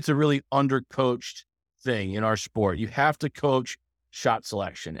 I think it's a really undercoached thing in our sport. You have to coach shot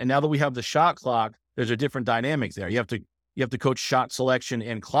selection. And now that we have the shot clock, there's a different dynamic there. You have to coach shot selection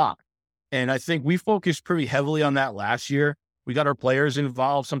and clock. And I think we focused pretty heavily on that last year. We got our players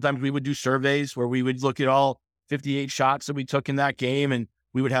involved. Sometimes we would do surveys where we would look at all 58 shots that we took in that game, and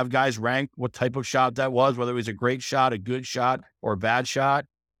we would have guys rank what type of shot that was, whether it was a great shot, a good shot, or a bad shot.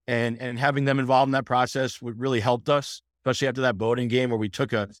 And having them involved in that process would really helped us, especially after that Bowdoin game where we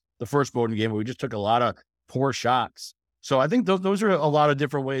took the first Bowdoin game where we just took a lot of poor shots. So I think those are a lot of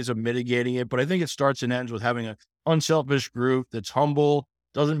different ways of mitigating it. But I think it starts and ends with having an unselfish group that's humble.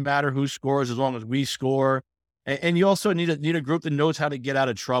 Doesn't matter who scores as long as we score. And you also need a group that knows how to get out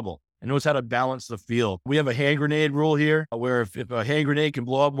of trouble and knows how to balance the field. We have a hand grenade rule here where if a hand grenade can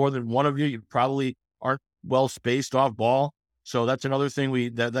blow up more than one of you, you probably aren't well spaced off ball. So that's another thing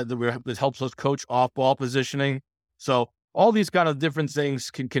that helps us coach off ball positioning. So all these kind of different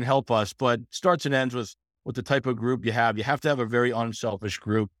things can help us, but starts and ends with the type of group you have. You have to have a very unselfish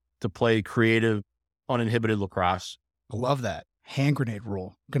group to play creative, uninhibited lacrosse. I love that. Hand grenade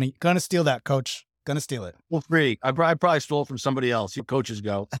rule. Gonna steal that, coach. Gonna steal it. Well, free. I probably stole it from somebody else. You coaches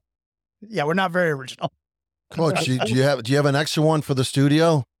go. Yeah, we're not very original. Coach, do you have an extra one for the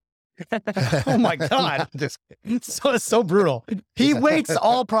studio? Oh my God. It's so brutal. He waits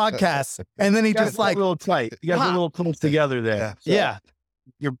all podcasts and then he just like a little tight. You guys are a little close together there. Yeah.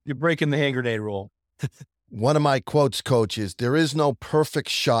 You're breaking the hand grenade rule. One of my quotes, coach, is there is no perfect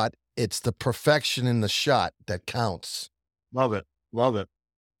shot. It's the perfection in the shot that counts. Love it. Love it.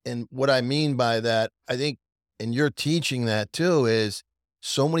 And what I mean by that, I think, and you're teaching that too, is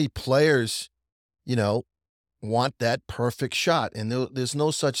so many players, you know, want that perfect shot. And there's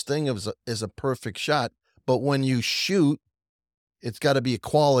no such thing as a perfect shot. But when you shoot, it's got to be a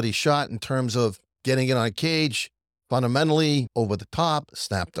quality shot in terms of getting it on a cage, fundamentally over the top,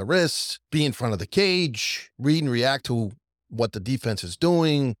 snap the wrists, be in front of the cage, read and react to what the defense is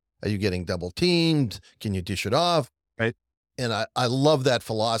doing. Are you getting double teamed? Can you dish it off? Right. And I love that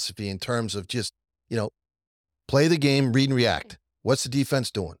philosophy in terms of just, you know, Play the game, read and react. What's the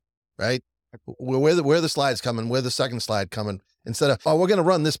defense doing, right? Where the slide's coming, where the second slide coming, instead of, oh, we're going to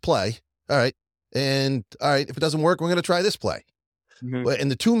run this play. All right. And all right, if it doesn't work, we're going to try this play. Mm-hmm. And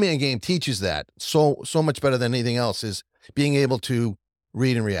the 2-man game teaches that so much better than anything else, is being able to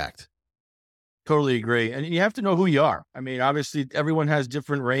read and react. Totally agree. And you have to know who you are. I mean, obviously everyone has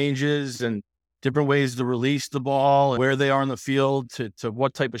different ranges and different ways to release the ball, and where they are in the field to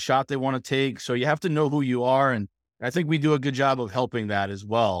what type of shot they want to take. So you have to know who you are. And I think we do a good job of helping that as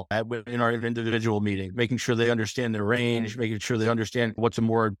well in our individual meetings, making sure they understand their range, making sure they understand what's a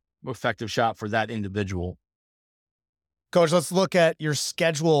more effective shot for that individual. Coach, let's look at your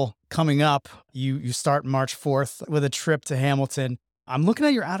schedule coming up. You start March 4th with a trip to Hamilton. I'm looking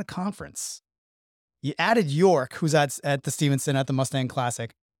at your out of conference. You added York, who's at the Stevenson at the Mustang Classic.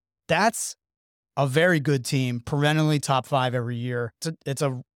 That's a very good team, perennially top 5 every year. It's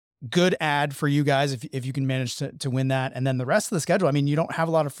a good add for you guys if you can manage to win that. And then the rest of the schedule, I mean, you don't have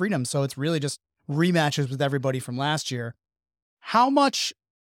a lot of freedom, so it's really just rematches with everybody from last year. How much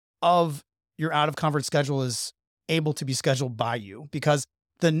of your out of conference schedule is able to be scheduled by you? Because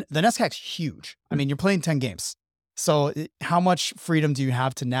the NESCAC's huge. I mean, you're playing 10 games. So how much freedom do you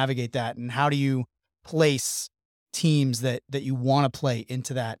have to navigate that? And how do you place teams that you want to play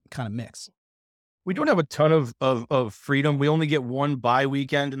into that kind of mix? We don't have a ton of freedom. We only get one bye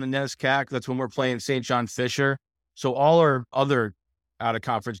weekend in the NESCAC. That's when we're playing St. John Fisher. So all our other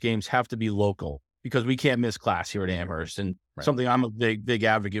out-of-conference games have to be local because we can't miss class here at Amherst. And something I'm a big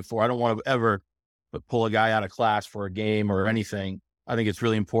advocate for. I don't want to ever pull a guy out of class for a game or anything. I think it's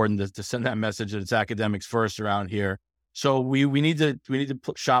really important to send that message that it's academics first around here. So we need to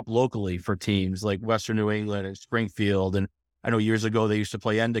shop locally for teams like Western New England and Springfield, and I know years ago they used to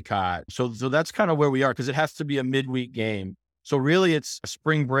play Endicott. So that's kind of where we are, because it has to be a midweek game. So really it's a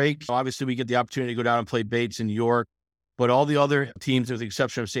spring break. Obviously we get the opportunity to go down and play Bates in York, but all the other teams, with the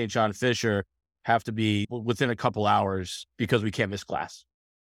exception of St. John Fisher, have to be within a couple hours because we can't miss class.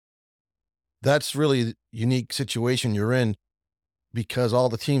 That's really a unique situation you're in, because all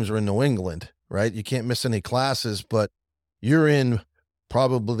the teams are in New England, right? You can't miss any classes, but you're in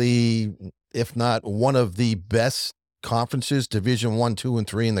probably, if not one of the best conferences, Division 1, 2, and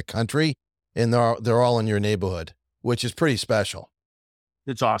 3 in the country, and they're all in your neighborhood, which is pretty special.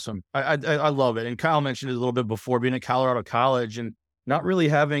 It's awesome. I love it. And Kyle mentioned it a little bit before, being at Colorado College and not really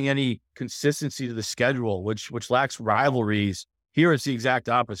having any consistency to the schedule, which lacks rivalries. Here it's the exact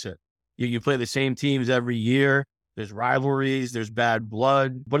opposite. You play the same teams every year. There's rivalries, there's bad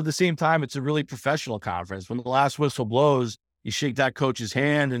blood, but at the same time, it's a really professional conference. When the last whistle blows, you shake that coach's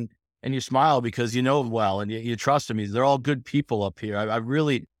hand and you smile because you know him well and you trust him. They're all good people up here. I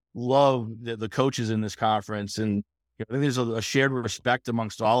really love the coaches in this conference, and I think there's a shared respect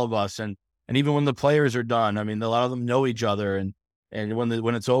amongst all of us. And even when the players are done, I mean, a lot of them know each other, and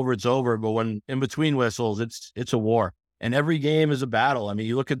when it's over, it's over. But when in between whistles, it's a war, and every game is a battle. I mean,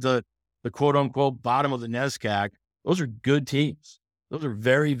 you look at the quote unquote bottom of the NESCAC. Those are good teams. Those are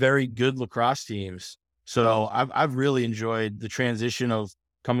very, very good lacrosse teams. So I've really enjoyed the transition of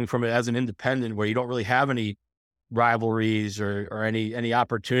coming from it as an independent, where you don't really have any rivalries or any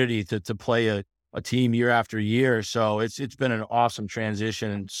opportunity to play a team year after year. So it's been an awesome transition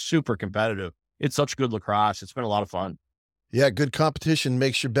and super competitive. It's such good lacrosse. It's been a lot of fun. Yeah, good competition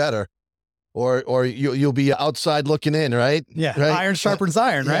makes you better. Or you'll be outside looking in, right? Yeah, right? Iron sharpens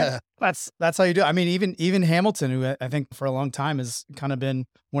iron, right? Yeah. That's how you do it. I mean, even Hamilton, who I think for a long time has kind of been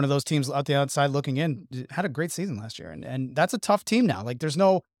one of those teams out the outside looking in, had a great season last year, and that's a tough team now. Like there's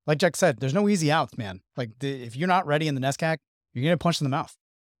no, like Jack said, there's no easy outs, man. Like if you're not ready in the NESCAC, you're gonna get punched in the mouth.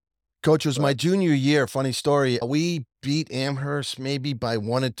 Coach, it was my junior year. Funny story. We beat Amherst maybe by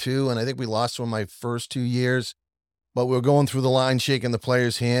 1 or 2, and I think we lost one of my first 2 years. But we were going through the line, shaking the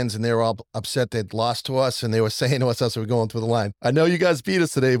players' hands, and they were all upset they'd lost to us, and they were saying to us as we were going through the line, "I know you guys beat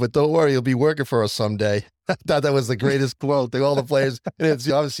us today, but don't worry, you'll be working for us someday." I thought that was the greatest quote. All the players, and it's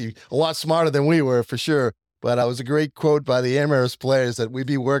obviously a lot smarter than we were, for sure. But it was a great quote by the Amherst players that we'd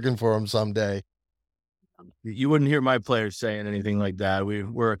be working for them someday. You wouldn't hear my players saying anything like that.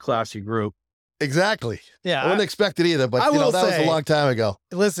 We're a classy group. Exactly. Yeah, I wouldn't expect it either, but that was a long time ago.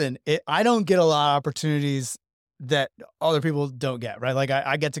 Listen, I don't get a lot of opportunities that other people don't get, right? Like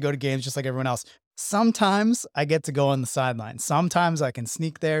I get to go to games just like everyone else. Sometimes I get to go on the sideline. Sometimes I can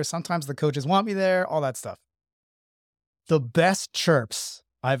sneak there. Sometimes the coaches want me there, all that stuff. The best chirps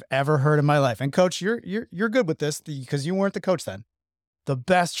I've ever heard in my life. And coach, you're good with this because you weren't the coach then. The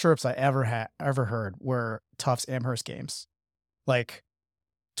best chirps I ever heard were Tufts Amherst games. Like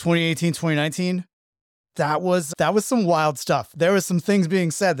 2018, 2019. That was some wild stuff. There was some things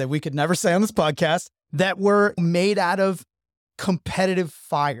being said that we could never say on this podcast. that were made out of competitive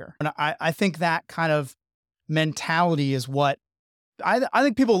fire. And I think that kind of mentality is what I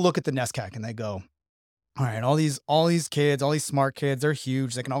think people look at the NESCAC and they go, all right, all these kids, all these smart kids, they're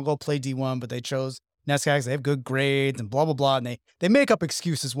huge. They can all go play D1, but they chose NESCACs. They have good grades and blah, blah, blah. And they make up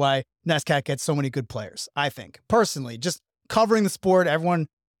excuses why NESCAC gets so many good players. I think personally, just covering the sport, everyone,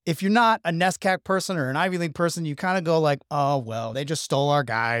 if you're not a NESCAC person or an Ivy League person, you kind of go like, oh, well, they just stole our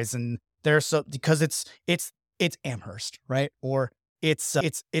guys. And they're so, because it's Amherst, right? Or it's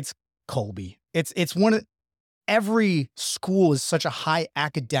Colby. It's one of, every school is such a high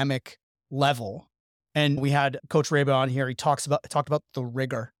academic level. And we had Coach Raba on here. He talked about the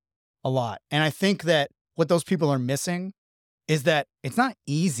rigor a lot. And I think that what those people are missing is that it's not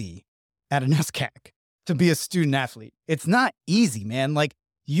easy at an NESCAC to be a student athlete. It's not easy, man. Like,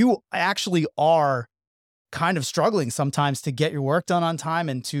 you actually are kind of struggling sometimes to get your work done on time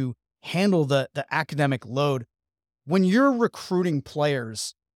and to handle the academic load. When you're recruiting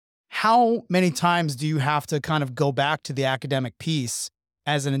players, how many times do you have to kind of go back to the academic piece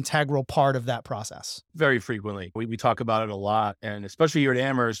as an integral part of that process? Very frequently. We talk about it a lot, and especially here at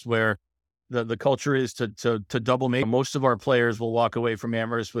Amherst, where the culture is to double major. Most of our players will walk away from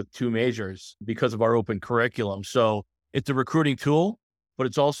Amherst with 2 majors because of our open curriculum. So it's a recruiting tool, but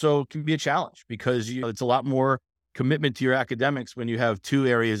it's also can be a challenge because it's a lot more commitment to your academics when you have 2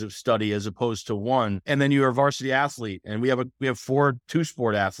 areas of study as opposed to 1. And then you're a varsity athlete, and we have 4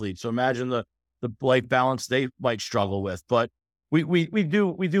 2-sport athletes. So imagine the life balance they might struggle with. But we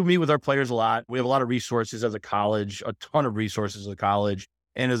do meet with our players a lot. We have a lot of resources as a college, a ton of resources as a college,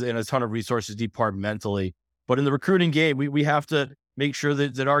 and a ton of resources departmentally. But in the recruiting game, we have to make sure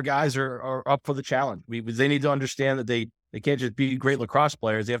that our guys are up for the challenge. They need to understand that they can't just be great lacrosse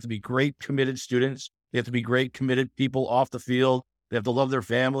players. They have to be great, committed students. They have to be great, committed people off the field. They have to love their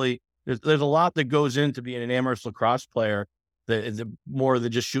family. There's a lot that goes into being an Amherst lacrosse player that is more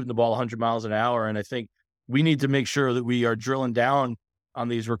than just shooting the ball 100 miles an hour. And I think we need to make sure that we are drilling down on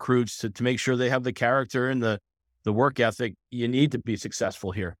these recruits to make sure they have the character and the work ethic you need to be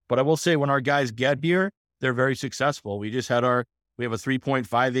successful here. But I will say when our guys get here, they're very successful. We have a 3.58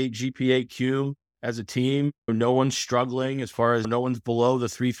 GPA-Q as a team. No one's struggling as far as no one's below the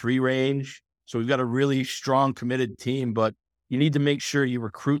 3.3 range. So we've got a really strong, committed team, but you need to make sure you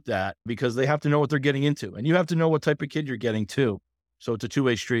recruit that because they have to know what they're getting into. And you have to know what type of kid you're getting too. So it's a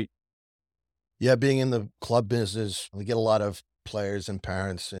two-way street. Yeah, being in the club business, we get a lot of players and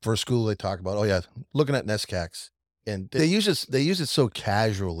parents. For school, they talk about, oh yeah, looking at NESCACs. And they use it so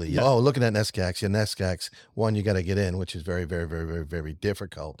casually. Yeah. Oh, looking at NESCACs, NESCACs. 1, you got to get in, which is very, very, very, very, very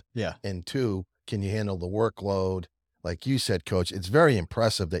difficult. Yeah. And 2, can you handle the workload? Like you said, Coach, it's very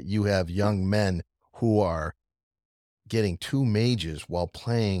impressive that you have young men who are getting 2 majors while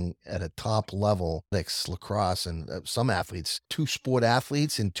playing at a top level, like lacrosse, and some athletes, 2-sport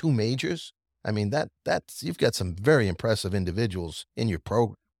athletes in 2 majors. I mean, that's you've got some very impressive individuals in your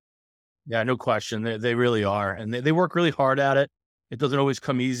program. Yeah, no question. They really are. And they work really hard at it. It doesn't always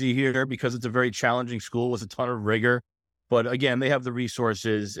come easy here because it's a very challenging school with a ton of rigor. But again, they have the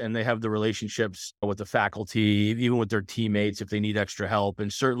resources and they have the relationships with the faculty, even with their teammates if they need extra help.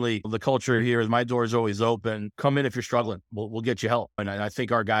 And certainly the culture here is my door is always open. Come in if you're struggling. We'll get you help. And I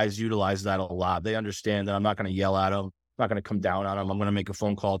think our guys utilize that a lot. They understand that I'm not going to yell at them. I'm not going to come down on them. I'm going to make a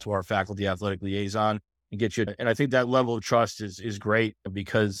phone call to our faculty athletic liaison and get you. And I think that level of trust is great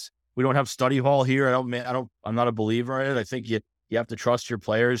because we don't have study hall here. I'm not a believer in it. I think you have to trust your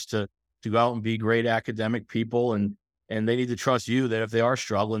players to go out and be great academic people, and they need to trust you that if they are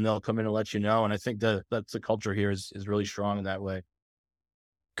struggling, they'll come in and let you know. And I think that's the culture here is really strong in that way.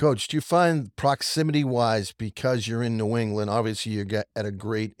 Coach, do you find proximity-wise, because you're in New England, obviously you're at a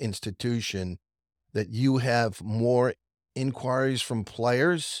great institution, that you have more inquiries from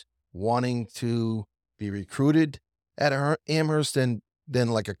players wanting to be recruited at Amherst than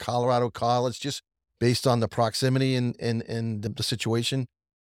like a Colorado college, just based on the proximity and the situation?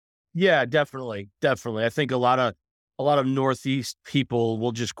 Yeah, definitely. I think a lot of Northeast people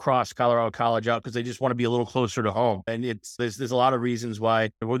will just cross Colorado College out because they just want to be a little closer to home. And there's a lot of reasons why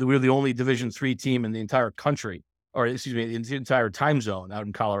we're the only Division III team in the entire country, or excuse me, in the entire time zone out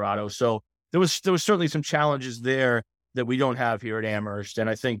in Colorado. So there was certainly some challenges there that we don't have here at Amherst. And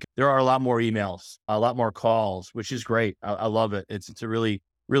I think there are a lot more emails, a lot more calls, which is great. I love it. It's a really,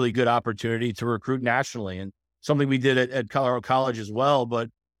 really good opportunity to recruit nationally, and something we did at Colorado College as well. But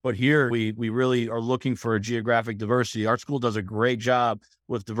here we really are looking for a geographic diversity. Our school does a great job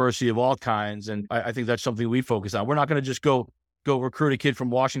with diversity of all kinds. And I think that's something we focus on. We're not going to just go recruit a kid from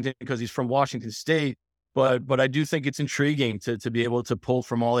Washington because he's from Washington State. but I do think it's intriguing to be able to pull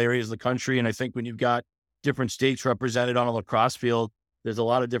from all areas of the country. And I think when you've got different states represented on a lacrosse field, there's a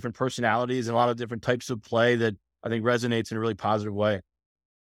lot of different personalities and a lot of different types of play that I think resonates in a really positive way.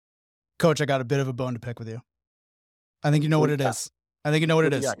 Coach, I got a bit of a bone to pick with you. I think you know what it is. I think you know what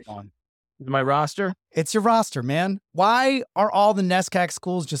it is. My roster? It's your roster, man. Why are all the NESCAC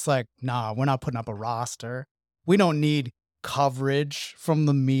schools just like, nah, we're not putting up a roster. We don't need coverage from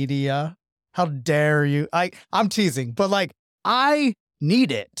the media. How dare you? I'm teasing, but like, I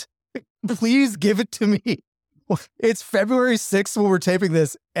need it. Please give it to me. It's February 6th when we're taping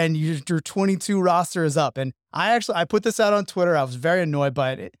this, and your 22 roster is up. And I put this out on Twitter. I was very annoyed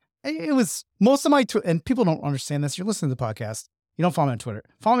by it. It was most of my and people don't understand this. You're listening to the podcast. You don't follow me on Twitter.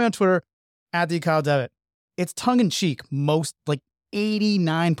 Follow me on Twitter at the Kyle Devitt. It's tongue in cheek most, like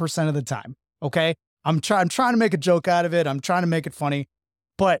 89% of the time. Okay, I'm trying to make a joke out of it. I'm trying to make it funny,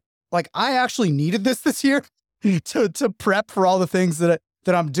 but like I actually needed this year to prep for all the things that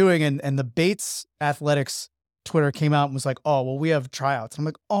I'm doing. And the Bates Athletics Twitter came out and was like, oh, well, we have tryouts. I'm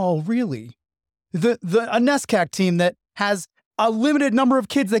like, oh, really? A NESCAC team that has a limited number of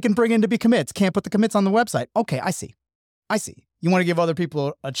kids they can bring in to be commits can't put the commits on the website. Okay, I see. You want to give other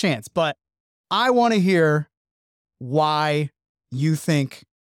people a chance, but I want to hear why you think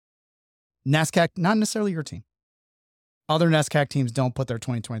NESCAC, not necessarily your team, other NESCAC teams don't put their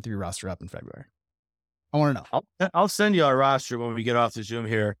 2023 roster up in February. I want to know. I'll send you our roster when we get off the Zoom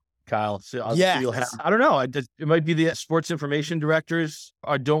here, Kyle. So I don't know. It might be the sports information directors.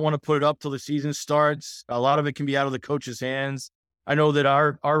 I don't want to put it up till the season starts. A lot of it can be out of the coach's hands. I know that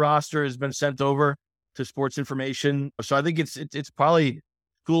our roster has been sent over to sports information, so I think it's probably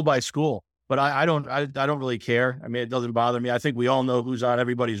school by school. But I don't really care. I mean, it doesn't bother me. I think we all know who's on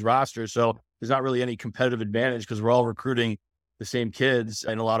everybody's roster, so there's not really any competitive advantage because we're all recruiting the same kids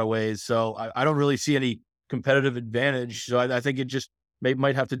in a lot of ways. So I don't really see any competitive advantage. So I think it just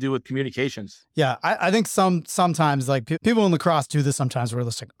might have to do with communications. Yeah, I think sometimes like people in lacrosse do this sometimes where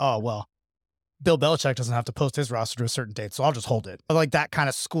it's like, oh, well, Bill Belichick doesn't have to post his roster to a certain date, so I'll just hold it. Like that kind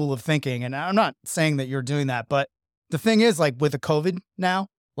of school of thinking. And I'm not saying that you're doing that, but the thing is, like with the COVID now,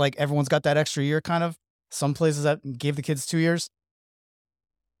 like everyone's got that extra year kind of. Some places that gave the kids 2 years.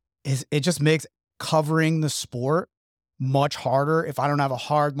 It just makes covering the sport much harder if I don't have a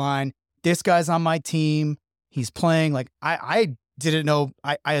hard line. This guy's on my team. He's playing. Like I didn't know.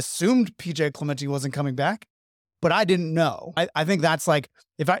 I assumed PJ Clemente wasn't coming back, but I didn't know. I think that's like,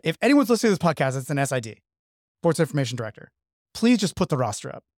 if anyone's listening to this podcast, it's an SID, Sports Information Director. Please just put the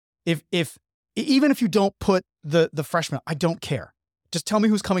roster up. Even if you don't put the freshman, I don't care. Just tell me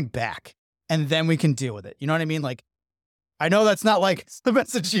who's coming back, and then we can deal with it. You know what I mean? Like, I know that's not like the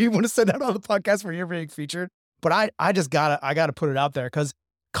message you want to send out on the podcast where you're being featured, but I just gotta put it out there because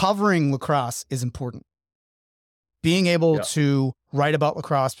covering lacrosse is important. Being able to write about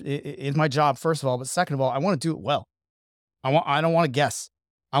lacrosse is my job, first of all, but second of all, I want to do it well. I don't want to guess.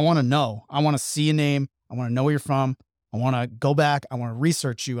 I want to know. I want to see a name. I want to know where you're from. I want to go back. I want to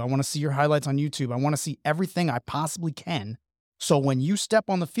research you. I want to see your highlights on YouTube. I want to see everything I possibly can. So when you step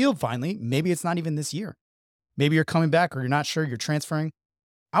on the field finally, maybe it's not even this year. Maybe you're coming back or you're not sure, you're transferring.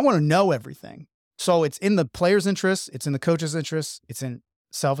 I want to know everything. So it's in the player's interest. It's in the coach's interest. It's in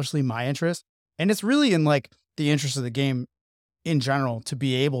selfishly my interest. And it's really in like the interest of the game in general to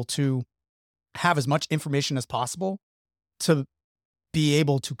be able to have as much information as possible to be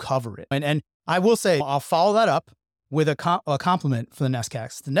able to cover it. And I will say, I'll follow that up with a compliment for the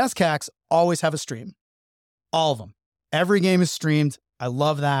NESCACs. The NESCACs always have a stream. All of them. Every game is streamed. I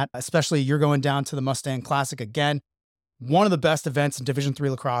love that, especially you're going down to the Mustang Classic again. One of the best events in Division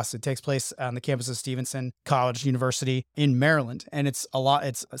III lacrosse. It takes place on the campus of Stevenson College University in Maryland. And it's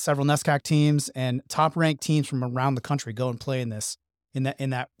several NESCAC teams and top ranked teams from around the country go and play in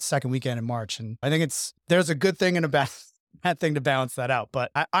that second weekend in March. And I think there's a good thing and a bad thing to balance that out.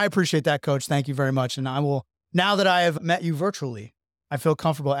 But I appreciate that, Coach. Thank you very much. And I will, now that I have met you virtually, I feel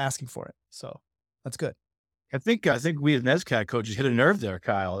comfortable asking for it. So that's good. I think we as NESCAC coaches hit a nerve there,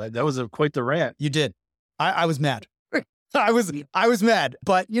 Kyle. That was quite the rant. You did. I was mad. I was mad,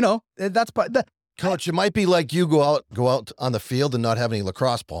 but you know, that's Coach, it might be like you go out on the field and not have any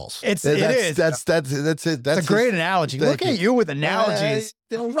lacrosse balls. It is. That's it. That's a great analogy. Look at you with analogies.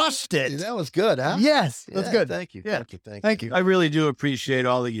 Crushed it. That was good, huh? Yes, that's good. Thank you. Yeah. Thank you. I really do appreciate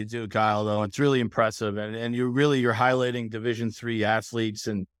all that you do, Kyle, though. It's really impressive. And you're highlighting Division III athletes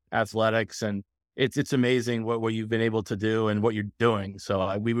and athletics. And it's amazing what you've been able to do and what you're doing.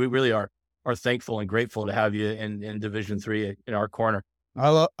 So we really are thankful and grateful to have you in Division III in our corner.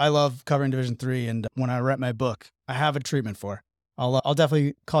 I love covering Division III, and when I write my book, I have a treatment for. I'll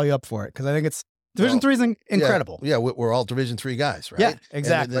definitely call you up for it because I think Division 3 is incredible. Yeah, we're all Division 3 guys, right? Yeah,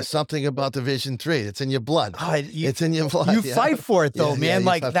 exactly. And there's something about Division 3. It's in your blood. It's in your blood. You fight for it, though, man.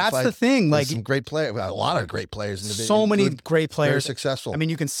 Like, that's the thing. Like, some great players, a lot of great players in the division. So many great players. Very successful. I mean,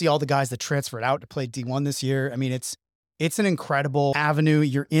 you can see all the guys that transferred out to play D1 this year. I mean, it's an incredible avenue.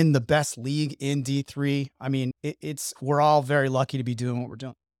 You're in the best league in D3. I mean, we're all very lucky to be doing what we're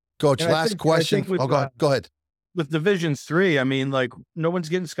doing. Coach, last question. Go ahead. With Division 3, I mean, like, no one's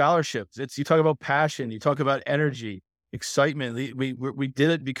getting scholarships. You talk about passion, you talk about energy, excitement. We did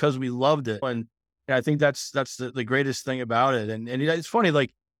it because we loved it, and I think that's the greatest thing about it. And it's funny,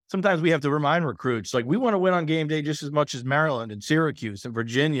 like, sometimes we have to remind recruits, like, we want to win on game day just as much as Maryland and Syracuse and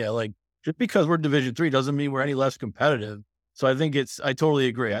Virginia. Like, just because we're Division 3 doesn't mean we're any less competitive. So I think I totally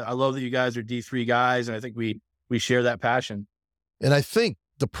agree. I love that you guys are D3 guys, and I think we share that passion. And I think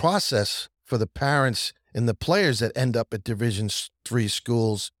the process for the parents and the players that end up at Division 3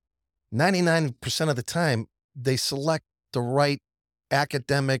 schools, 99% of the time, they select the right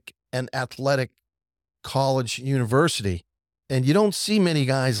academic and athletic college university. And you don't see many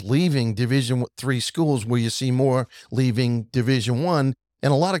guys leaving Division 3 schools where you see more leaving Division 1.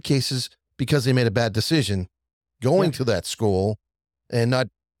 In a lot of cases, because they made a bad decision going to that school and not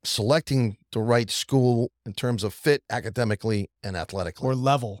selecting the right school in terms of fit academically and athletically. Or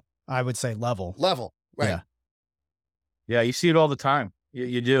level. I would say level. Right. Yeah, you see it all the time.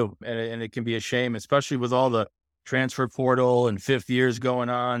 You do. And it can be a shame, especially with all the transfer portal and fifth years going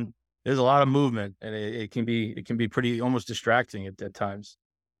on. There's a lot of movement, and it can be pretty almost distracting at times.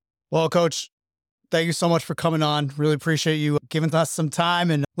 Well, Coach, thank you so much for coming on. Really appreciate you giving us some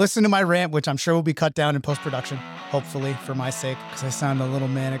time and listening to my rant, which I'm sure will be cut down in post-production, hopefully, for my sake, because I sound a little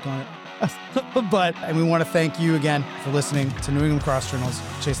manic on it. And we want to thank you again for listening to New England Lacrosse Journal's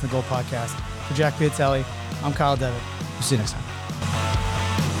Chasing the Goal podcast. For Jack Piatelli, I'm Kyle Devitt. We'll see you next time.